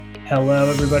Hello,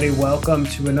 everybody. Welcome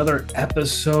to another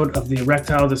episode of the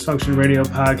Erectile Dysfunction Radio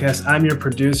Podcast. I'm your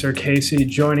producer, Casey,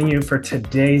 joining you for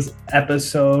today's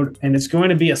episode, and it's going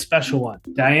to be a special one.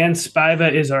 Diane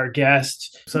Spiva is our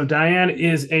guest. So Diane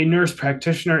is a nurse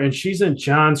practitioner, and she's in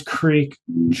Johns Creek,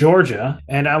 Georgia,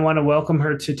 and I want to welcome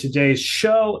her to today's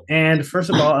show. And first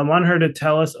of all, I want her to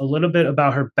tell us a little bit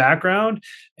about her background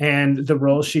and the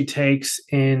role she takes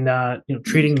in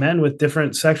treating men with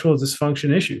different sexual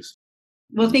dysfunction issues.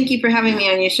 Well, thank you for having me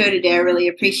on your show today. I really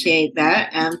appreciate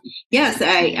that. Yes,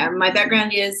 my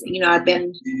background is, I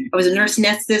was a nurse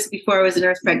anesthetist before I was a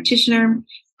nurse practitioner.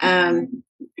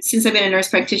 Since I've been a nurse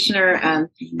practitioner,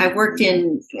 I've worked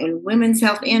in women's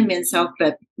health and men's health,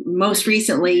 but most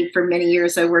recently, for many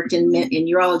years, I worked in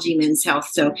urology, men's health.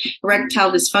 So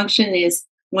erectile dysfunction is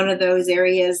one of those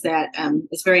areas that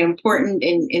is very important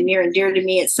and near and dear to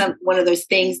me. It's one of those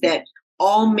things that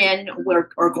all men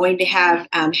are going to have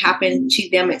happen to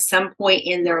them at some point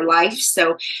in their life.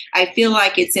 So I feel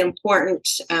like it's important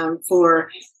for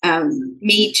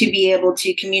me to be able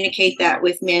to communicate that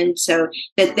with men so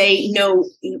that they know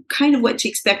kind of what to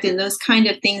expect and those kind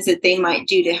of things that they might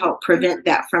do to help prevent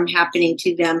that from happening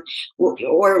to them,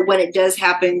 or when it does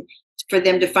happen, for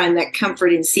them to find that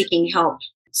comfort in seeking help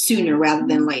sooner rather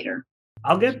than later.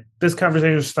 I'll get this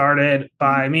conversation started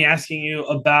by me asking you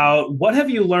about what have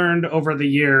you learned over the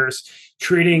years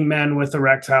treating men with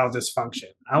erectile dysfunction?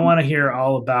 I want to hear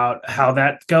all about how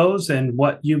that goes and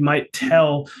what you might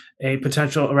tell a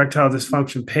potential erectile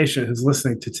dysfunction patient who's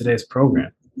listening to today's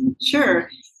program. Sure.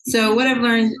 So what I've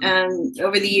learned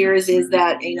over the years is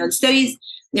that,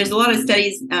 there's a lot of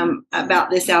studies about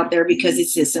this out there because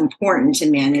it's just important to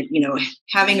men.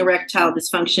 Having erectile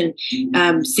dysfunction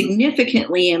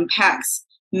significantly impacts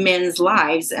men's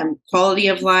lives, quality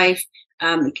of life.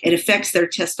 It affects their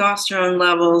testosterone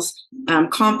levels,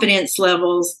 confidence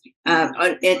levels,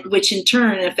 which in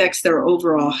turn affects their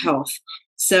overall health.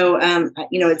 So,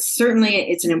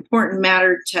 it's an important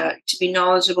matter to be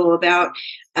knowledgeable about.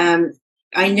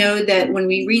 I know that when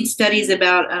we read studies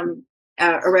about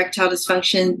erectile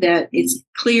dysfunction, that it's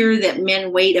clear that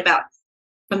men wait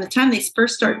from the time they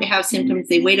first start to have symptoms,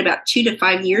 they wait about 2 to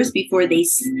 5 years before they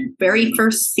very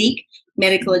first seek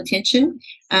medical attention.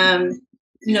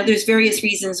 There's various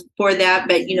reasons for that,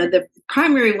 but the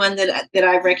primary one that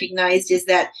I've recognized is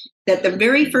that the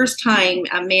very first time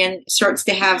a man starts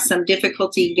to have some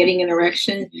difficulty getting an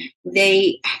erection,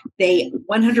 they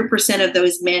 100% of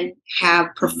those men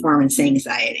have performance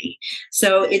anxiety.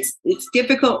 So it's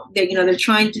difficult. They're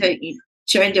trying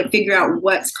to figure out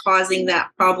what's causing that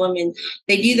problem, and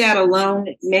they do that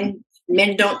alone. Men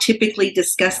don't typically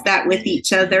discuss that with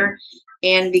each other.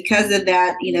 And because of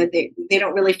that, they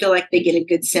don't really feel like they get a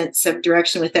good sense of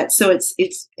direction with that. So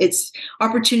it's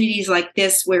opportunities like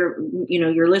this where,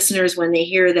 your listeners, when they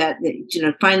hear that,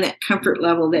 find that comfort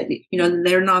level that,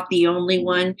 they're not the only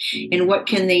one. And what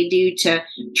can they do to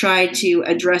try to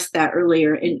address that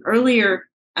earlier? And earlier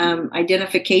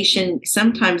identification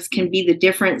sometimes can be the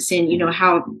difference in,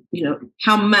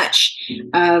 how much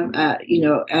of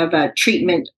a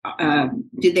treatment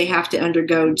do they have to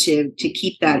undergo to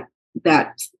keep that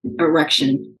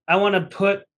erection. I want to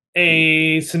put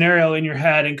a scenario in your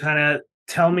head and kind of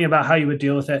tell me about how you would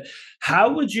deal with it.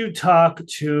 How would you talk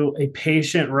to a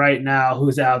patient right now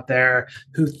who's out there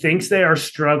who thinks they are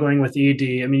struggling with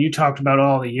ED? I mean, you talked about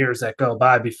all the years that go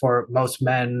by before most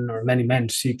men or many men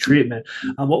seek treatment.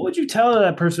 What would you tell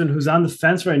that person who's on the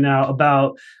fence right now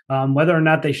about whether or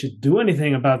not they should do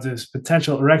anything about this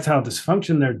potential erectile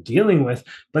dysfunction they're dealing with,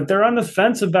 but they're on the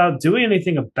fence about doing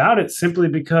anything about it simply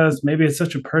because maybe it's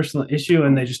such a personal issue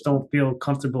and they just don't feel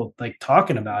comfortable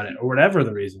talking about it or whatever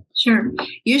the reason? Sure.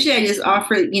 Usually I just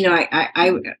offer,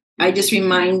 I just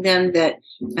remind them that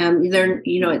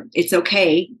it's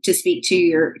okay to speak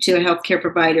to a healthcare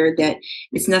provider, that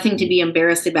it's nothing to be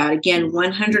embarrassed about. Again,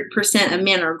 100% of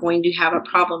men are going to have a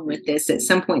problem with this at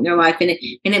some point in their life. And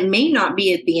it may not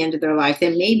be at the end of their life.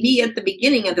 It may be at the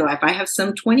beginning of their life. I have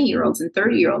some 20-year-olds and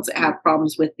 30-year-olds that have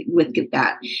problems with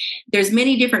that. There's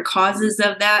many different causes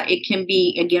of that. It can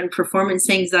be, again, performance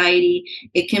anxiety.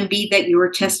 It can be that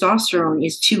your testosterone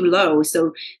is too low.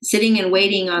 So sitting and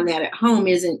waiting on that at home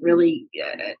isn't really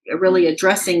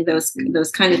addressing those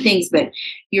kind of things. But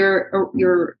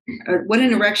what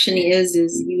an erection is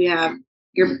you have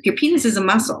your penis is a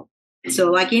muscle.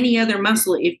 So like any other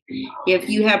muscle, if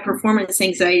you have performance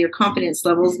anxiety or confidence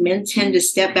levels, men tend to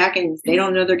step back and they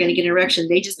don't know they're going to get an erection.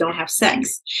 They just don't have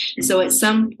sex. So at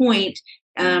some point,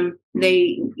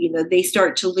 they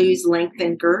start to lose length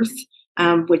and girth.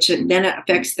 which then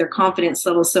affects their confidence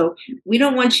level. So we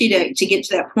don't want you to get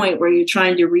to that point where you're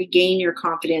trying to regain your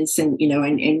confidence and,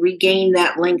 and regain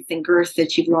that length and girth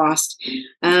that you've lost.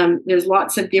 There's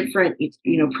lots of different,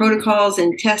 protocols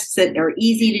and tests that are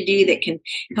easy to do that can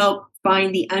help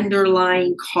find the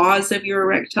underlying cause of your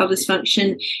erectile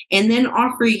dysfunction, and then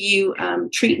offer you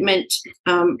treatment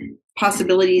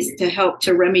possibilities to help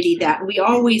to remedy that. We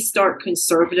always start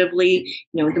conservatively,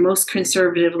 the most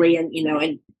conservatively, and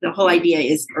the whole idea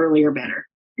is earlier better.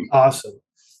 Awesome.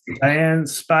 Diane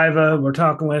Spiva, we're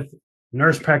talking with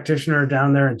nurse practitioner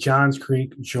down there in Johns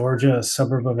Creek, Georgia, a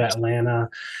suburb of Atlanta.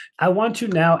 I want to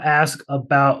now ask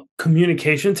about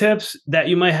communication tips that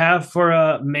you might have for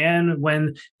a man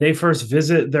when they first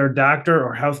visit their doctor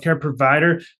or healthcare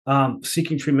provider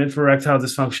seeking treatment for erectile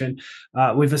dysfunction.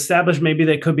 We've established maybe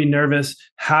they could be nervous.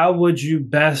 How would you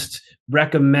best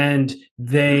recommend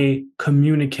they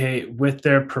communicate with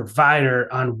their provider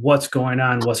on what's going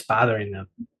on, what's bothering them?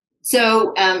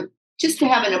 So, just to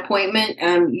have an appointment,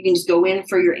 you can just go in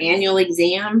for your annual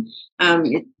exam.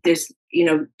 There's,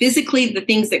 physically the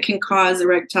things that can cause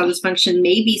erectile dysfunction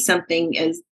may be something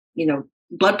as,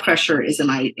 blood pressure is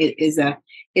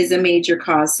a major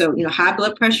cause. So, high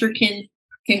blood pressure can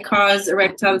cause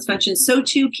erectile dysfunction. So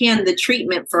too can the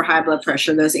treatment for high blood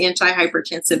pressure, those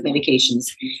antihypertensive medications,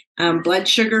 blood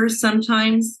sugars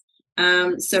sometimes.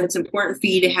 So it's important for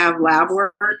you to have lab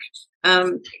work.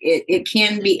 It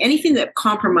can be anything that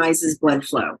compromises blood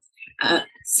flow.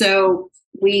 So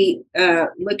we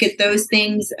look at those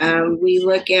things. We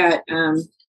look at,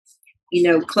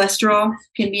 cholesterol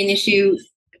can be an issue,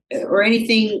 or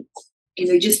anything,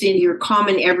 just in your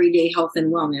common everyday health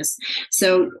and wellness.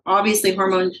 So obviously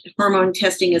hormone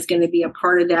testing is going to be a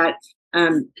part of that.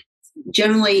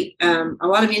 Generally, a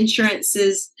lot of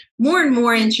insurances, more and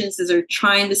more insurances are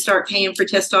trying to start paying for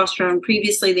testosterone.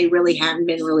 Previously, they really hadn't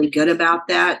been really good about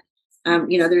that.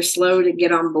 They're slow to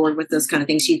get on board with those kind of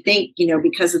things. You think,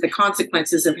 because of the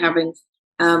consequences of having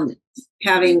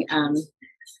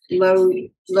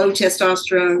low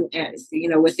testosterone,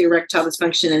 with the erectile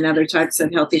dysfunction and other types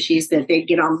of health issues, that they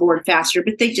get on board faster,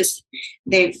 but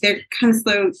they're kind of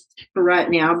slow for right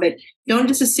now. But don't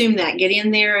just assume that. Get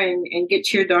in there and get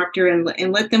to your doctor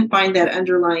and let them find that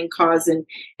underlying cause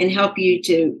and help you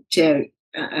to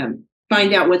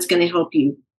find out what's going to help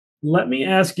you. Let me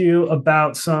ask you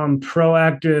about some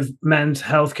proactive men's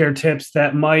healthcare tips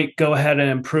that might go ahead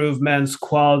and improve men's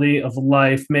quality of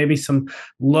life, maybe some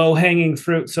low-hanging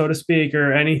fruit, so to speak,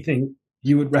 or anything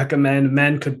you would recommend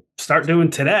men could start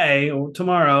doing today or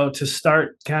tomorrow to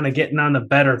start kind of getting on the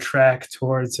better track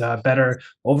towards better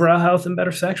overall health and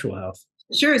better sexual health.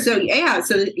 Sure. So,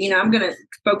 I'm going to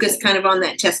focus kind of on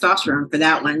that testosterone for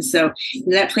that one. So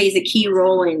that plays a key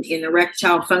role in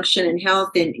erectile function and health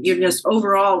and your just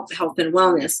overall health and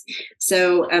wellness.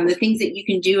 So the things that you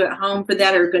can do at home for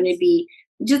that are going to be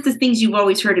just the things you've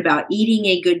always heard about: eating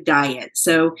a good diet.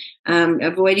 So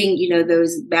avoiding,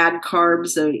 those bad carbs.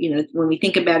 So, when we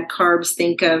think of bad carbs,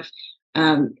 think of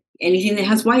anything that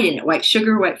has white in it: white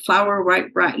sugar, white flour, white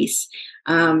rice.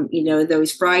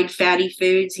 Those fried fatty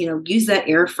foods, use that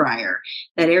air fryer.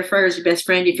 That air fryer is your best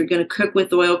friend. If you're going to cook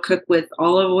with oil, cook with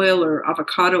olive oil or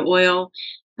avocado oil.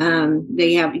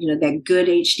 They have, that good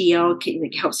HDL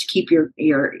that helps to keep your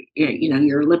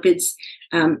lipids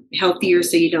healthier,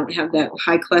 so you don't have that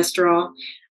high cholesterol.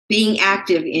 Being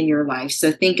active in your life.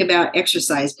 So think about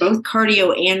exercise, both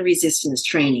cardio and resistance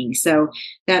training. So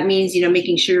that means,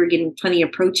 making sure you're getting plenty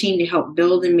of protein to help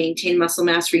build and maintain muscle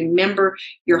mass. Remember,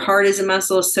 your heart is a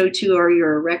muscle, so too are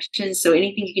your erections. So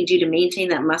anything you can do to maintain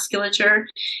that musculature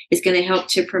is going to help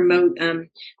to promote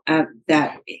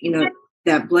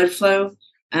that blood flow.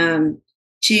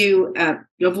 To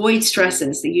avoid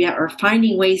stresses, that you are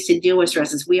finding ways to deal with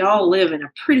stresses. We all live in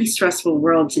a pretty stressful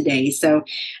world today. So,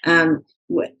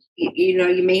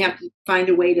 you may have to find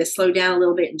a way to slow down a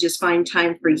little bit and just find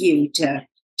time for you to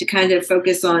kind of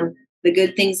focus on the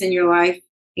good things in your life.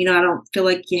 I don't feel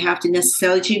like you have to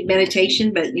necessarily do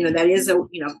meditation, but that is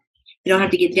you don't have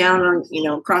to get down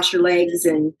on, cross your legs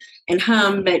and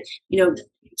hum, but,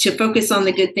 to focus on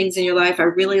the good things in your life. I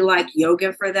really like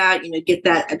yoga for that, get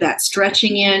that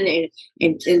stretching in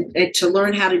and to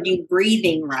learn how to do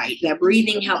breathing right. That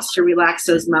breathing helps to relax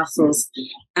those muscles.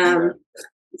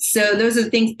 So those are the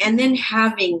things. And then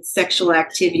having sexual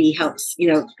activity helps,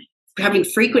 having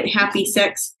frequent happy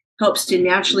sex helps to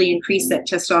naturally increase that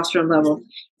testosterone level.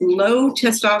 Low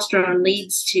testosterone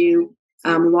leads to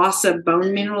loss of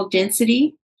bone mineral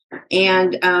density,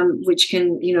 and which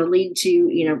can lead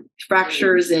to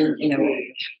fractures and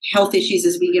health issues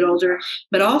as we get older,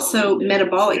 but also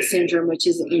metabolic syndrome, which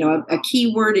is, a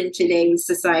key word in today's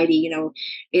society.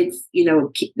 It's,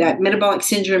 that metabolic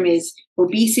syndrome is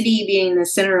obesity being the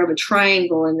center of a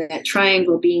triangle, and that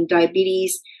triangle being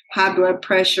diabetes, high blood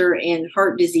pressure, and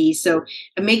heart disease. So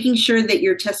making sure that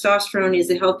your testosterone is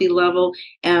a healthy level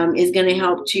is going to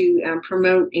help to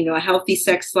promote, a healthy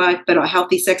sex life, but a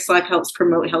healthy sex life helps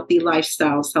promote healthy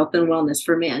lifestyles, health and wellness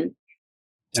for men.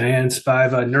 Diane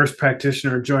Spiva, nurse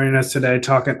practitioner, joining us today,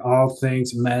 talking all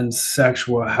things men's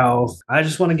sexual health. I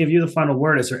just want to give you the final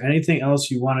word. Is there anything else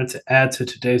you wanted to add to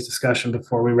today's discussion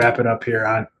before we wrap it up here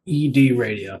on ED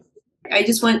Radio? I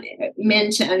just want men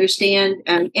to understand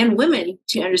and women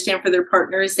to understand for their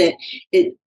partners that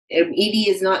ED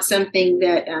is not something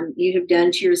that you have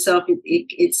done to yourself.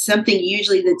 It's something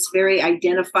usually that's very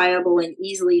identifiable and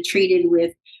easily treated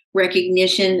with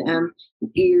recognition. A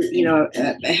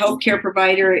healthcare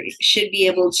provider should be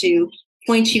able to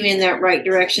point you in that right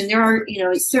direction. There are,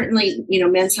 certainly,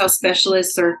 men's health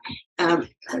specialists or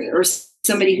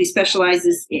somebody who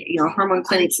specializes, hormone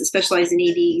clinics that specialize in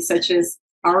ED, such as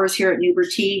ours here at Newber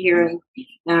T here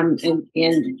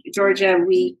in Georgia.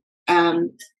 We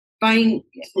find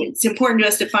it's important to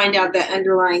us to find out that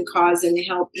underlying cause and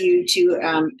help you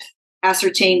to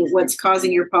ascertain what's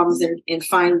causing your problems and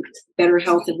find better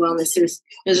health and wellness.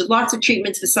 There's lots of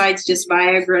treatments besides just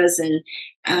Viagra's and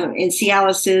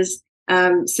Cialises.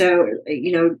 So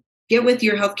get with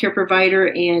your healthcare provider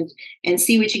and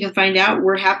see what you can find out.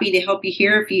 We're happy to help you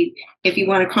here. If you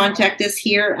want to contact us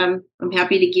here, I'm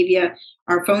happy to give you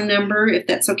our phone number if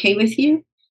that's okay with you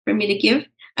for me to give.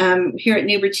 Here at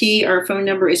Newber T, our phone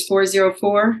number is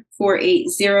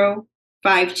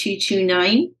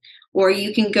 404-480-5229. Or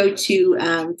you can go to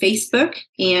Facebook,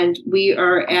 and we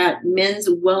are at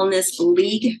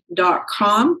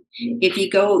menswellnessleague.com. If you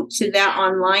go to that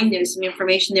online, there's some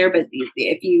information there. But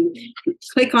if you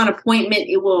click on appointment,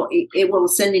 it will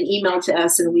send an email to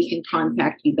us, and we can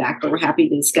contact you back. But we're happy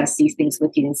to discuss these things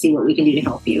with you and see what we can do to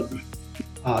help you.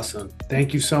 Awesome.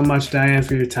 Thank you so much, Diane,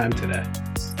 for your time today.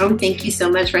 Oh, thank you so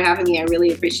much for having me. I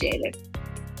really appreciate it.